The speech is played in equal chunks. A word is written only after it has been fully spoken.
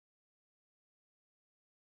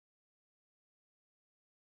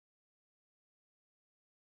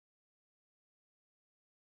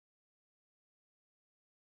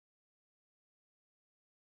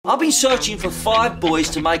I've been searching for 5 boys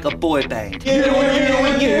to make a boy band.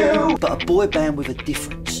 You. But a boy band with a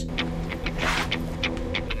difference.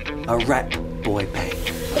 A rap boy band.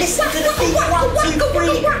 It's not gonna be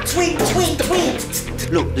 1, 2, 3, tweet.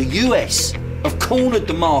 Look, the US have cornered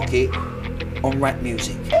the market on rap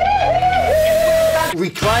music.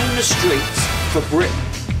 Reclaim the streets for Britain.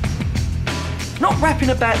 Not rapping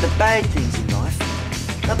about the bad things in life,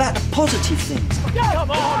 about the positive things. Come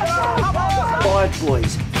on, come on. 5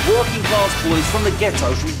 boys, working class boys from the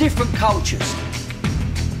ghettos, from different cultures.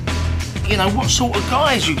 You know, what sort of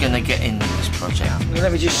guys are you going to get in this project?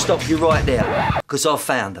 Let me just stop you right there, because I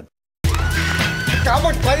found them.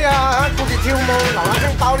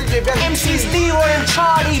 MC's Leroy and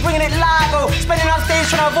Charlie bringing it live, oh, spinning on stage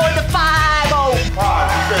trying to avoid the 5-0.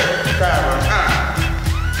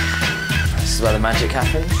 This is where the magic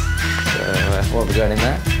happens. So, what are we doing in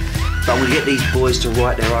there? But we get these boys to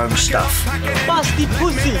write their own stuff. Busty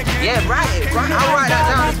pussy. Yeah, write it. I'll write that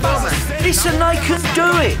down as well, man. Listen, they can do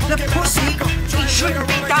it. The pussy, he shouldn't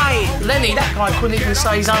be dying. Lenny, that guy couldn't even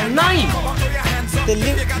say his own name. The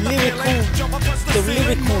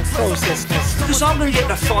lyrical process. Because I'm going to get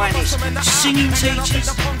the finest singing teachers,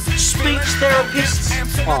 speech therapists.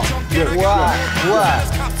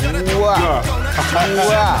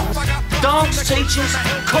 Dance teachers,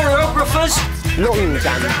 choreographers. Long and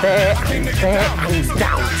there and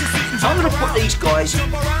down. I'm going to put these guys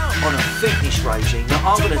on a fitness regime that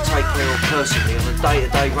I'm going to take care of personally on a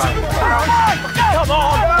day-to-day basis. Come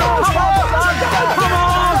on!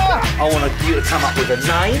 I want you to come up with a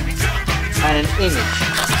name and an image.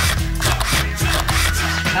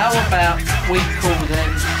 How about we call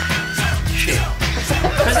them shit?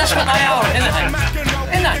 Because that's what they are, isn't it?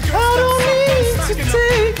 Isn't it? I don't need to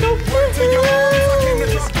take a breath.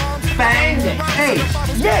 Bandage.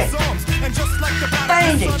 Yeah.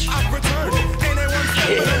 Bandage.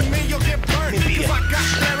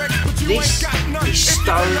 This is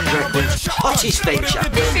Stone Records' hottest venture.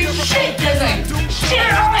 This is shit, isn't it? Shit!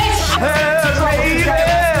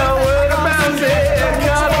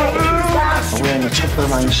 We're in the top of the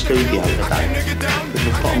range studio today with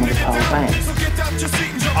the bottom of the pole band.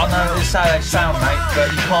 I know it's how they sound, mate, but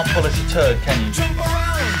you can't polish a turd, can you?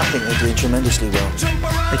 I think they're doing tremendously well.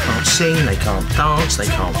 They can't sing, they can't dance, they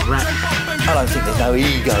can't rap. I don't think there's no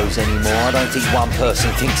egos anymore. I don't think one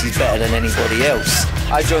person thinks he's better than anybody else.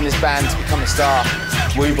 I joined this band to become a star.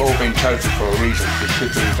 We've all been chosen for a reason. We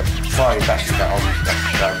should be trying best to get on with that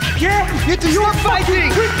show. Yeah, you're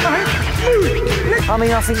fighting. I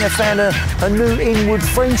mean, I think they found a new inward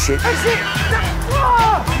friendship. That's it.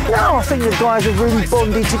 No, I think the guys are really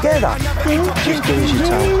bonded together. Just do as you're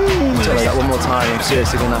told. Tell her that one more time, I'm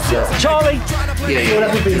seriously going to have to... Charlie! Yeah,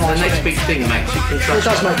 the next big thing, mate. You can trust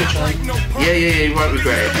It does make a change. Yeah, you won't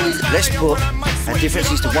regret it. Let's put our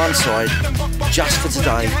differences to one side, just for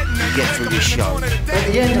today, and get through this show. At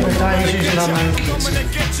the end of the day, he's using our own kids.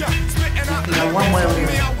 You know, one way or the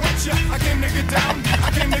other.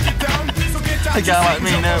 A guy like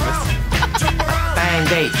me nervous.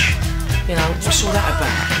 Bandage. You know, what's all that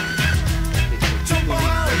about?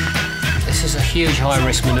 This is a huge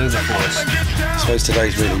high-risk manoeuvre for us. I suppose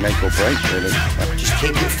today's really make or break, really. Just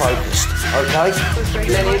keep it focused, okay?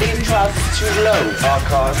 Lenny, these trousers too low.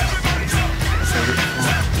 Archive.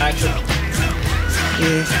 Action.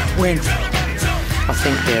 Yeah, win. I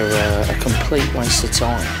think they're a complete waste of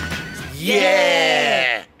time.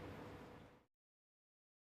 Yeah!